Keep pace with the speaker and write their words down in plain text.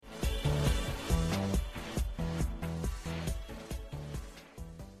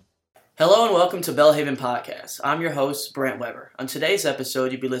Hello and welcome to Belhaven Podcast. I'm your host, Brent Weber. On today's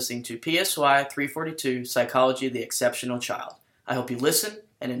episode, you'll be listening to PSY 342, Psychology of the Exceptional Child. I hope you listen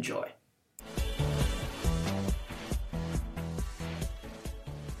and enjoy.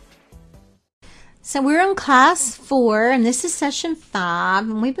 So we're on class 4, and this is session 5,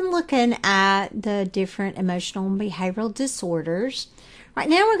 and we've been looking at the different emotional and behavioral disorders. Right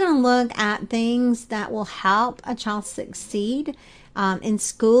now we're going to look at things that will help a child succeed in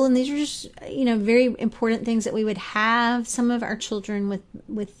school, and these are just, very important things that we would have. Some of our children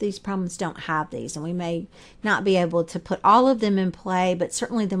with these problems don't have these, and we may not be able to put all of them in play, but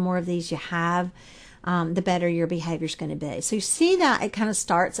certainly the more of these you have, the better your behavior is going to be. So you see that it kind of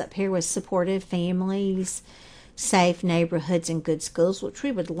starts up here with supportive families, safe neighborhoods, and good schools, which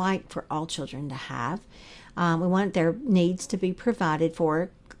we would like for all children to have. We want their needs to be provided for.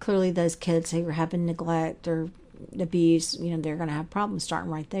 Clearly, those kids who are having neglect or abuse, they're going to have problems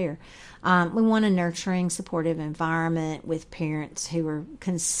starting right there. We want a nurturing, supportive environment with parents who are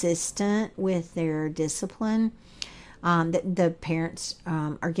consistent with their discipline. The parents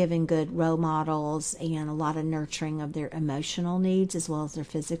are given good role models and a lot of nurturing of their emotional needs as well as their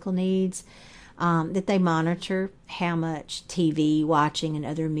physical needs. That they monitor how much TV watching and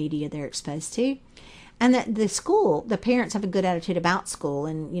other media they're exposed to. And that the parents have a good attitude about school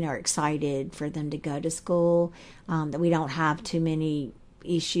and, are excited for them to go to school, that we don't have too many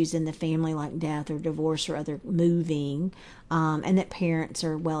issues in the family like death or divorce or other moving, and that parents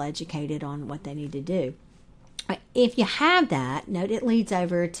are well educated on what they need to do. If you have that, note it leads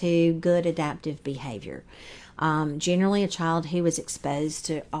over to good adaptive behavior. Generally, a child who is exposed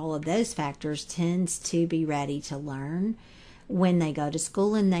to all of those factors tends to be ready to learn when they go to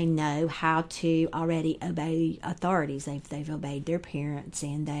school, and they know how to already obey authorities. They've obeyed their parents,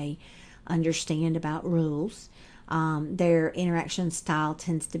 and they understand about rules. Their interaction style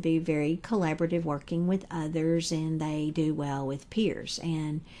tends to be very collaborative, working with others, and they do well with peers.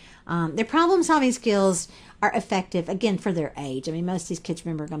 And their problem-solving skills are effective, again, for their age. I mean, most of these kids,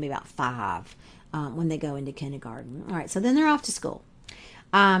 remember, are going to be about 5 when they go into kindergarten. All right, so then they're off to school.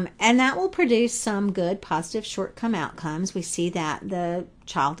 And that will produce some good, positive, short-term outcomes. We see that the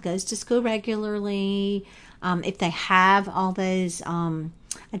child goes to school regularly. If they have all those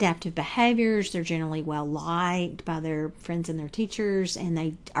adaptive behaviors, they're generally well-liked by their friends and their teachers, and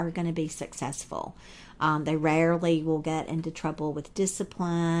they are going to be successful. They rarely will get into trouble with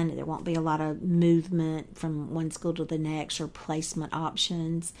discipline. There won't be a lot of movement from one school to the next or placement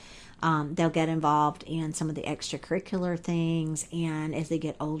options. They'll get involved in some of the extracurricular things, and as they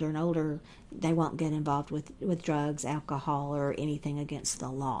get older and older, they won't get involved with drugs, alcohol, or anything against the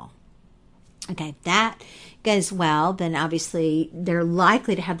law. Okay, if that goes well, then obviously they're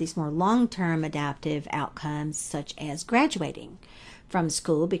likely to have these more long-term adaptive outcomes, such as graduating from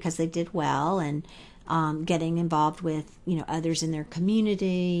school because they did well, and getting involved with others in their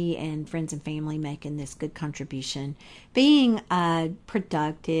community and friends and family, making this good contribution, being a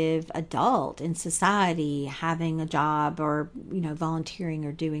productive adult in society, having a job or volunteering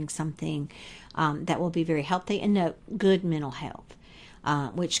or doing something that will be very healthy, and good mental health,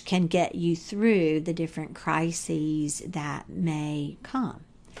 which can get you through the different crises that may come.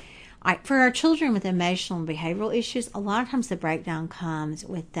 All right, for our children with emotional and behavioral issues, a lot of times the breakdown comes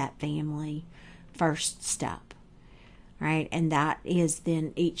with that family first step, right? And that is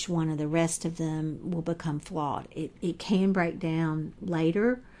then each one of the rest of them will become flawed. It can break down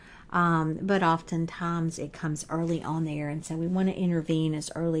later, but oftentimes it comes early on there. And so we want to intervene as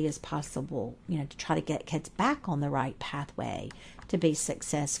early as possible, to try to get kids back on the right pathway to be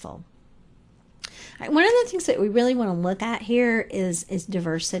successful. All right, one of the things that we really want to look at here is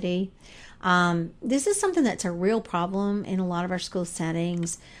diversity. This is something that's a real problem in a lot of our school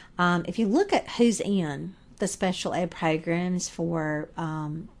settings. If you look at who's in the special ed programs for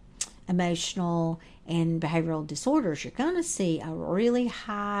emotional and behavioral disorders, you're going to see a really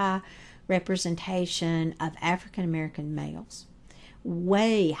high representation of African American males,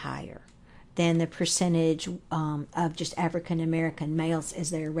 way higher than the percentage of just African American males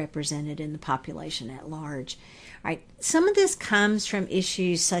as they're represented in the population at large. All right, some of this comes from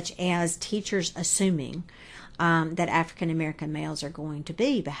issues such as teachers assuming that African American males are going to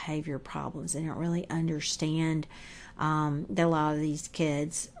be behavior problems. They don't really understand that a lot of these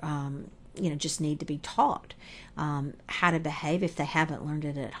kids, just need to be taught how to behave if they haven't learned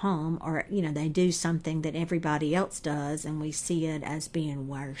it at home, or they do something that everybody else does, and we see it as being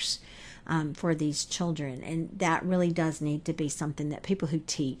worse for these children. And that really does need to be something that people who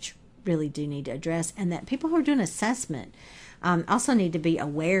teach really do need to address, and that people who are doing assessment also need to be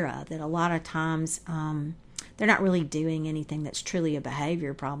aware of, that a lot of times they're not really doing anything that's truly a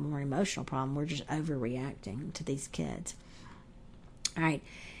behavior problem or emotional problem. We're just overreacting to these kids. All right.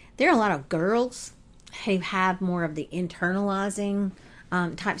 There are a lot of girls who have more of the internalizing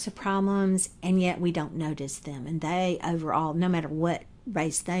types of problems, and yet we don't notice them. And they overall, no matter what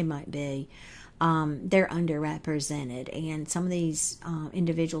race they might be, they're underrepresented. And some of these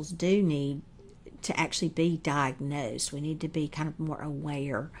individuals do need to actually be diagnosed. We need to be kind of more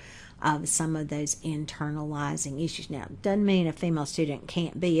aware of some of those internalizing issues. Now, it doesn't mean a female student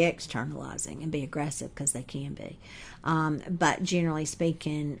can't be externalizing and be aggressive, because they can be. But generally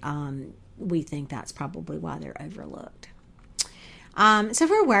speaking, we think that's probably why they're overlooked. So if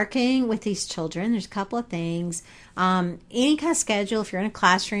we're working with these children, there's a couple of things. Any kind of schedule, if you're in a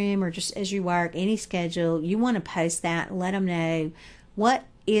classroom or just as you work, any schedule, you want to post that and let them know what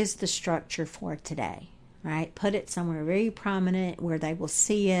is the structure for today, right? Put it somewhere very prominent where they will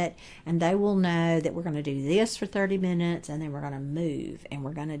see it, and they will know that we're going to do this for 30 minutes and then we're going to move and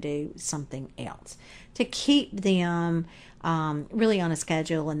we're going to do something else to keep them really on a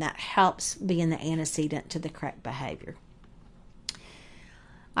schedule, and that helps being the antecedent to the correct behavior.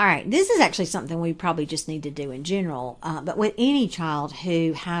 All right, this is actually something we probably just need to do in general, but with any child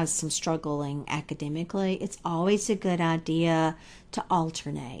who has some struggling academically, it's always a good idea to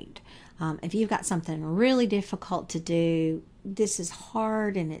alternate. If you've got something really difficult to do, this is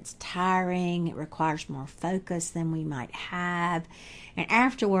hard and it's tiring, it requires more focus than we might have, and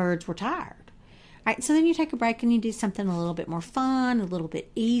afterwards we're tired. All right, so then you take a break and you do something a little bit more fun, a little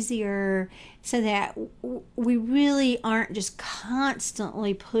bit easier, so that we really aren't just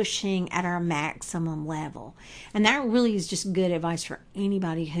constantly pushing at our maximum level. And that really is just good advice for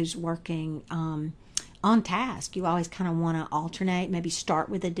anybody who's working on task. You always kind of want to alternate, maybe start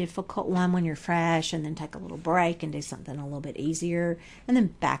with a difficult one when you're fresh and then take a little break and do something a little bit easier and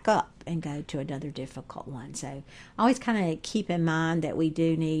then back up and go to another difficult one. So always kind of keep in mind that we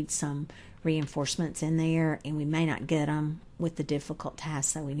do need some reinforcements in there, and we may not get them with the difficult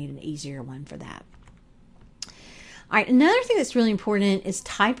tasks, so we need an easier one for that. All right, another thing that's really important is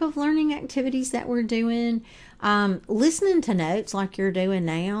type of learning activities that we're doing. Listening to notes like you're doing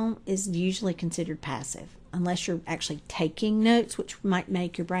now is usually considered passive, unless you're actually taking notes, which might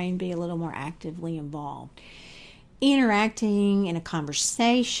make your brain be a little more actively involved. Interacting in a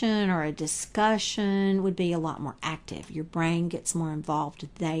conversation or a discussion would be a lot more active. Your brain gets more involved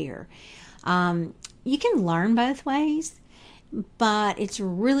there. You can learn both ways, but it's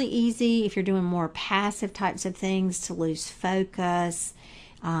really easy if you're doing more passive types of things to lose focus,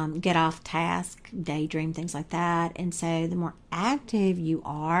 get off task, daydream, things like that. And so the more active you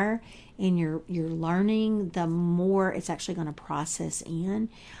are in your learning, the more it's actually going to process in.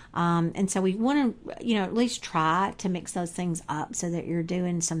 And so we want to, at least try to mix those things up so that you're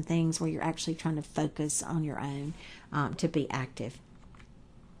doing some things where you're actually trying to focus on your own to be active.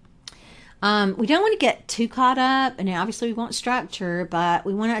 We don't want to get too caught up, and obviously we want structure, but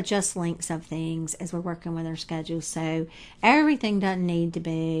we want to adjust lengths of things as we're working with our schedule. So everything doesn't need to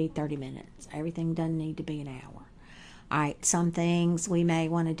be 30 minutes. Everything doesn't need to be an hour. All right, some things we may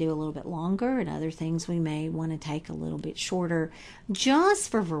want to do a little bit longer, and other things we may want to take a little bit shorter, just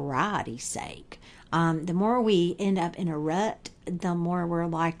for variety's sake. The more we end up in a rut, the more we're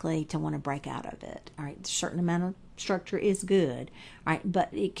likely to want to break out of it. All right, a certain amount of structure is good, right?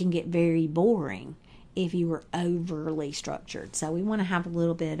 But it can get very boring if you were overly structured. So we want to have a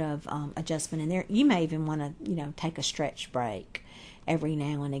little bit of adjustment in there. You may even want to, take a stretch break every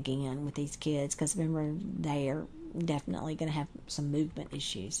now and again with these kids, because remember, they are definitely going to have some movement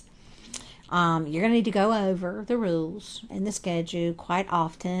issues. You're going to need to go over the rules and the schedule. Quite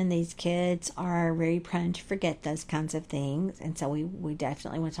often, these kids are very prone to forget those kinds of things. And so we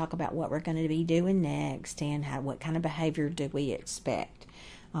definitely want to talk about what we're going to be doing next and what kind of behavior do we expect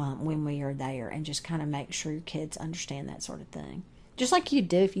when we are there, and just kind of make sure your kids understand that sort of thing. Just like you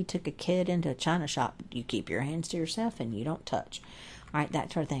do if you took a kid into a china shop, you keep your hands to yourself and you don't touch. All right,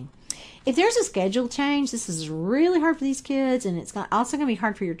 that sort of thing. If there's a schedule change, this is really hard for these kids, and it's also going to be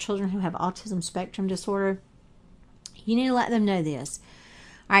hard for your children who have autism spectrum disorder. You need to let them know this.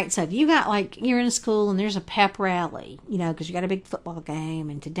 All right, so if you got, you're in a school and there's a pep rally, because you got a big football game,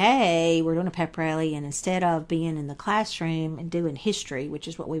 and today we're doing a pep rally, and instead of being in the classroom and doing history, which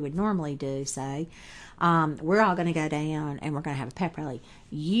is what we would normally do, say, we're all going to go down and we're going to have a pep rally.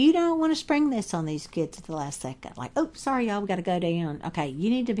 You don't want to spring this on these kids at the last second. Oh, sorry, y'all, we got to go down. Okay,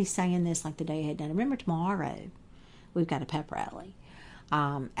 you need to be saying this like the day ahead. Now, remember, tomorrow we've got a pep rally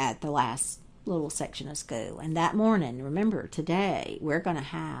at the last little section of school. And that morning, remember, today we're going to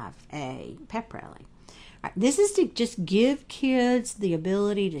have a pep rally. All right, this is to just give kids the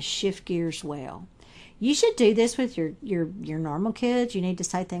ability to shift gears well. You should do this with your normal kids. You need to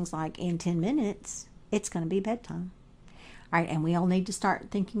say things like, in 10 minutes, it's going to be bedtime. All right, and we all need to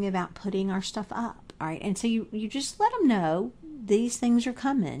start thinking about putting our stuff up. All right, and so you just let them know these things are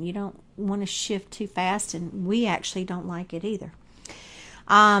coming. You don't want to shift too fast, and we actually don't like it either.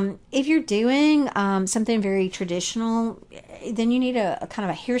 If you're doing something very traditional, then you need a kind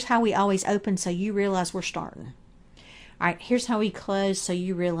of a, here's how we always open so you realize we're starting. All right, here's how we close so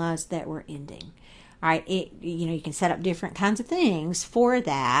you realize that we're ending. All right, you can set up different kinds of things for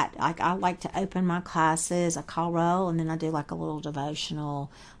that. Like I like to open my classes, I call roll, and then I do like a little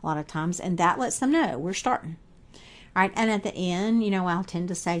devotional a lot of times, and that lets them know we're starting. All right, and at the end, I'll tend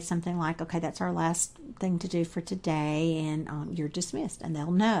to say something like, okay, that's our last thing to do for today, and you're dismissed, and they'll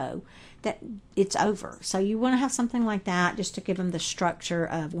know that it's over. So you want to have something like that just to give them the structure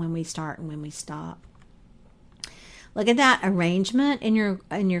of when we start and when we stop. Look at that arrangement in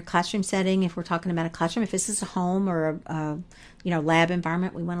your classroom setting. If we're talking about a classroom, if this is a home or a lab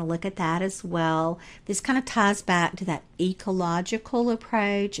environment, we want to look at that as well. This kind of ties back to that ecological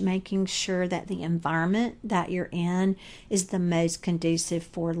approach, making sure that the environment that you're in is the most conducive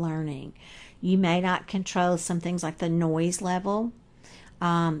for learning. You may not control some things like the noise level.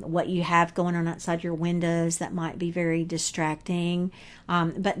 What you have going on outside your windows that might be very distracting.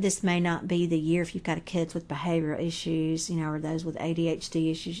 But this may not be the year if you've got kids with behavioral issues, or those with ADHD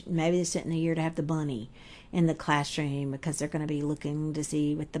issues. Maybe this isn't the year to have the bunny in the classroom because they're going to be looking to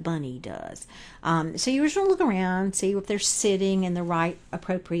see what the bunny does. So you just want to look around, see if they're sitting in the right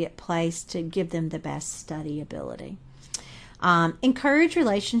appropriate place to give them the best study ability. Encourage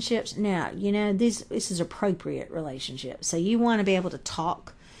relationships. Now, this is appropriate relationships. So you want to be able to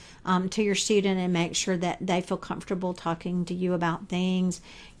talk to your student and make sure that they feel comfortable talking to you about things.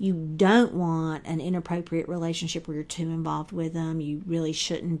 You don't want an inappropriate relationship where you're too involved with them. You really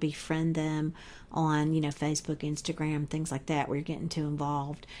shouldn't befriend them on, Facebook, Instagram, things like that, where you're getting too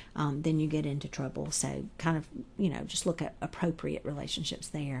involved. Then you get into trouble. So kind of, just look at appropriate relationships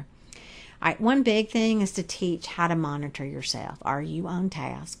there. All right, one big thing is to teach how to monitor yourself. Are you on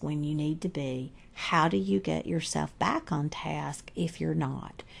task when you need to be? How do you get yourself back on task if you're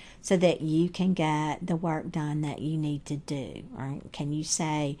not, so that you can get the work done that you need to do? All right, can you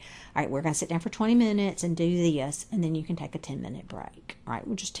say, all right, we're going to sit down for 20 minutes and do this, and then you can take a 10-minute break. All right,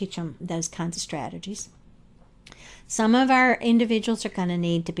 we'll just teach them those kinds of strategies. Some of our individuals are going to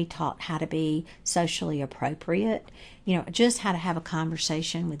need to be taught how to be socially appropriate, just how to have a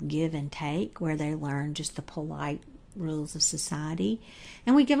conversation with give and take, where they learn just the polite rules of society.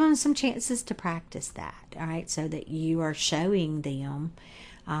 And we give them some chances to practice that, all right, so that you are showing them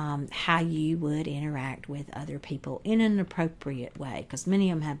how you would interact with other people in an appropriate way, because many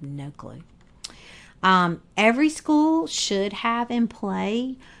of them have no clue. Every school should have in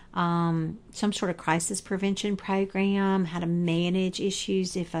play some sort of crisis prevention program, how to manage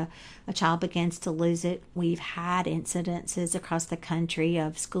issues if a child begins to lose it. We've had incidences across the country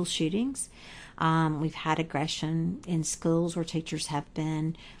of school shootings. We've had aggression in schools where teachers have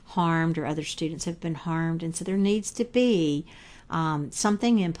been harmed or other students have been harmed. And so there needs to be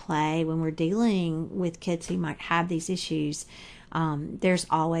something in play when we're dealing with kids who might have these issues. There's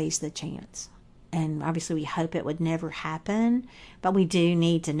always the chance. And obviously we hope it would never happen, but we do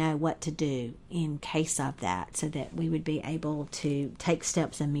need to know what to do in case of that so that we would be able to take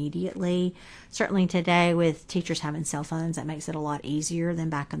steps immediately. Certainly today with teachers having cell phones, that makes it a lot easier than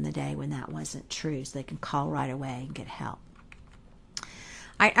back in the day when that wasn't true, so they can call right away and get help. All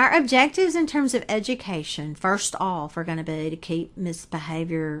right, our objectives in terms of education, first off, are going to be to keep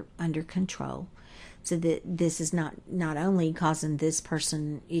misbehavior under control, so that this is not only causing this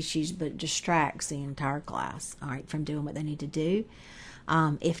person issues, but distracts the entire class, all right, from doing what they need to do.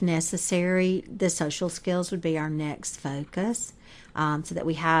 If necessary, the social skills would be our next focus, so that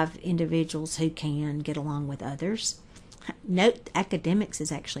we have individuals who can get along with others. Note academics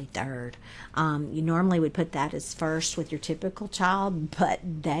is actually third. You normally would put that as first with your typical child, but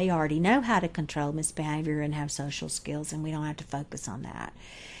they already know how to control misbehavior and have social skills, and we don't have to focus on that.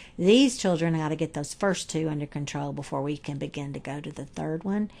 These children got to get those first two under control before we can begin to go to the third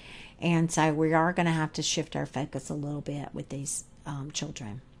one. And so we are going to have to shift our focus a little bit with these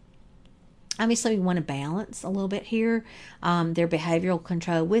children. Obviously, we want to balance a little bit here, their behavioral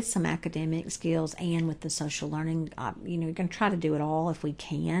control with some academic skills and with the social learning. We're going to try to do it all if we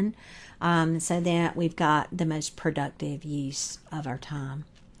can, so that we've got the most productive use of our time.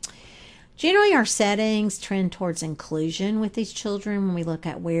 Generally, our settings trend towards inclusion with these children. When we look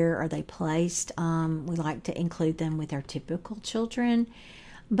at where are they placed, we like to include them with our typical children.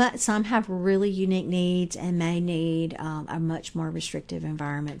 But some have really unique needs and may need a much more restrictive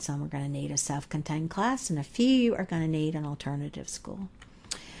environment. Some are going to need a self-contained class, and a few are going to need an alternative school.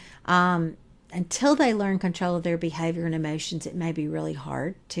 Until they learn control of their behavior and emotions, it may be really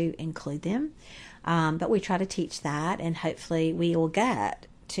hard to include them. But we try to teach that, and hopefully we will get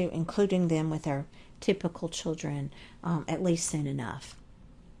to including them with our typical children at least soon enough.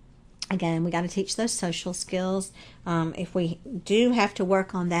 Again, we got to teach those social skills. If we do have to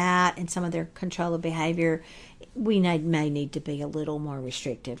work on that and some of their control of behavior, we may need to be a little more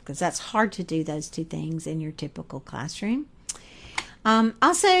restrictive, because that's hard to do those two things in your typical classroom.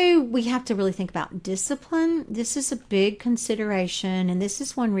 Also, we have to really think about discipline. This is a big consideration, and this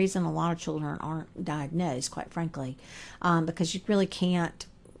is one reason a lot of children aren't diagnosed, quite frankly, because you really can't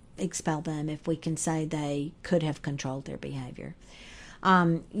expel them if we can say they could have controlled their behavior.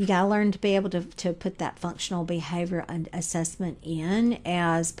 You got to learn to be able to put that functional behavior assessment in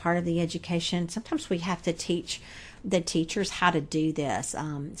as part of the education. Sometimes we have to teach the teachers how to do this.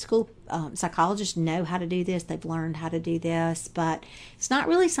 School psychologists know how to do this. They've learned how to do this, but it's not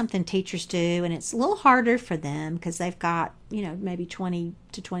really something teachers do, and it's a little harder for them because they've got, maybe 20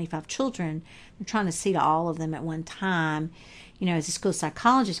 to 25 children. They're trying to see to all of them at one time. As a school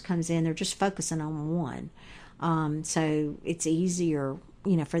psychologist comes in, they're just focusing on one. So it's easier,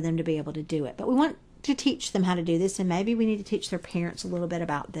 for them to be able to do it. But we want to teach them how to do this, and maybe we need to teach their parents a little bit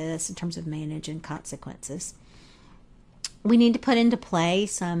about this in terms of managing consequences. We need to put into play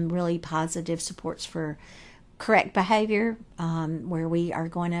some really positive supports for correct behavior, where we are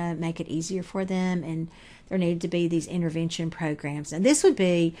going to make it easier for them, and there need to be these intervention programs. And this would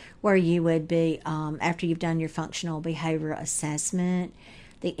be where you would be, after you've done your functional behavior assessment,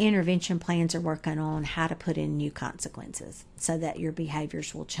 the intervention plans are working on how to put in new consequences so that your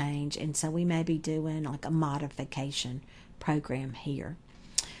behaviors will change. And so we may be doing like a modification program here.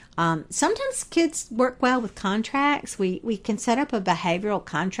 Sometimes kids work well with contracts. We can set up a behavioral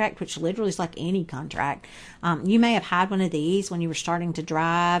contract, which literally is like any contract. You may have had one of these when you were starting to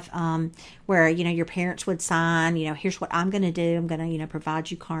drive, where, your parents would sign, here's what I'm going to do. I'm going to, provide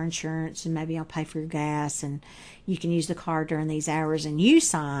you car insurance, and maybe I'll pay for your gas, and you can use the car during these hours. And you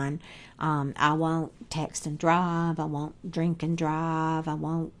sign, I won't text and drive. I won't drink and drive. I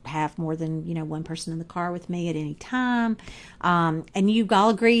won't have more than, one person in the car with me at any time. And you all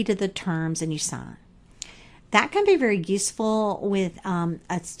agree to the terms and you sign. That can be very useful with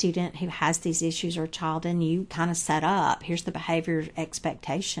a student who has these issues, or a child, and you kind of set up, here's the behavior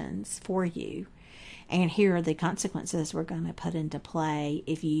expectations for you, and here are the consequences we're going to put into play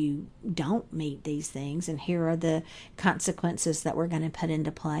if you don't meet these things, and here are the consequences that we're going to put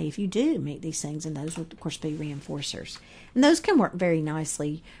into play if you do meet these things, and those would, of course, be reinforcers. And those can work very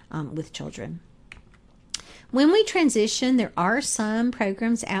nicely with children. When we transition, there are some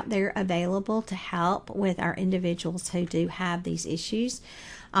programs out there available to help with our individuals who do have these issues.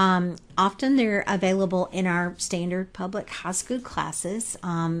 Often they're available in our standard public high school classes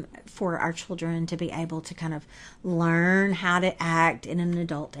for our children to be able to kind of learn how to act in an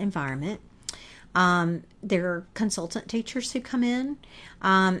adult environment. There are consultant teachers who come in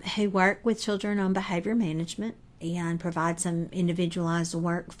who work with children on behavior management and provide some individualized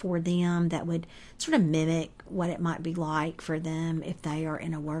work for them that would sort of mimic what it might be like for them if they are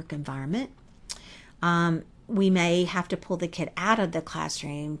in a work environment. We may have to pull the kid out of the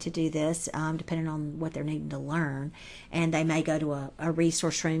classroom to do this, depending on what they're needing to learn. And they may go to a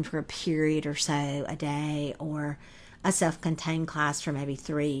resource room for a period or so a day, or a self-contained class for maybe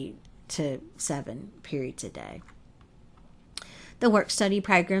 3 to 7 periods a day. The work study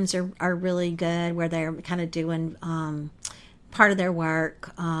programs are really good, where they're kind of doing part of their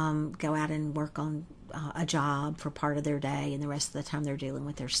work, go out and work on a job for part of their day, and the rest of the time they're dealing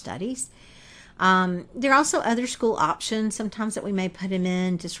with their studies. There are also other school options sometimes that we may put them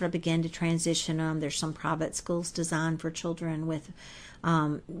in to sort of begin to transition them. There's some private schools designed for children with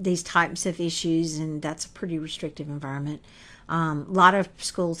these types of issues, and that's a pretty restrictive environment. A lot of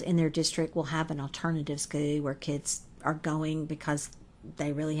schools in their district will have an alternative school where kids are going because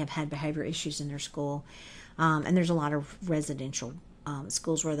they really have had behavior issues in their school. And there's a lot of residential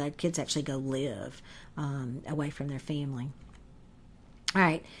schools where the kids actually go live away from their family. All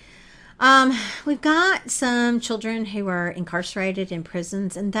right. We've got some children who are incarcerated in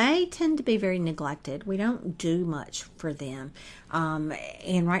prisons, and they tend to be very neglected. We don't do much for them.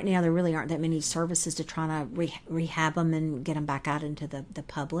 And right now there really aren't that many services to try to rehab them and get them back out into the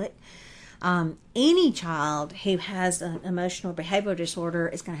public. Any child who has an emotional behavioral disorder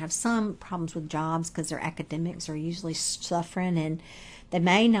is going to have some problems with jobs because their academics are usually suffering, and they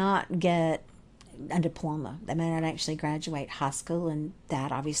may not get a diploma. They may not actually graduate high school, and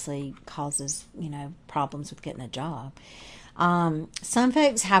that obviously causes, problems with getting a job. Some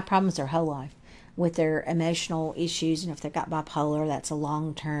folks have problems their whole life with their emotional issues, and if they've got bipolar, that's a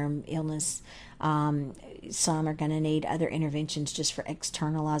long-term illness. Some are going to need other interventions just for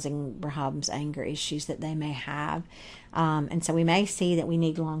externalizing perhaps anger issues that they may have. And so we may see that we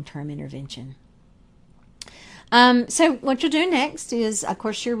need long-term intervention. So what you'll do next is, of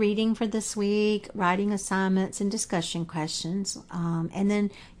course, your reading for this week, writing assignments, and discussion questions. And then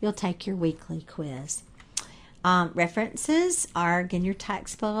you'll take your weekly quiz. References are, again, your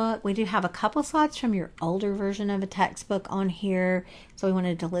textbook. We do have a couple slides from your older version of a textbook on here, so we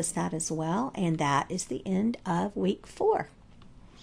wanted to list that as well. And that is the end of week 4.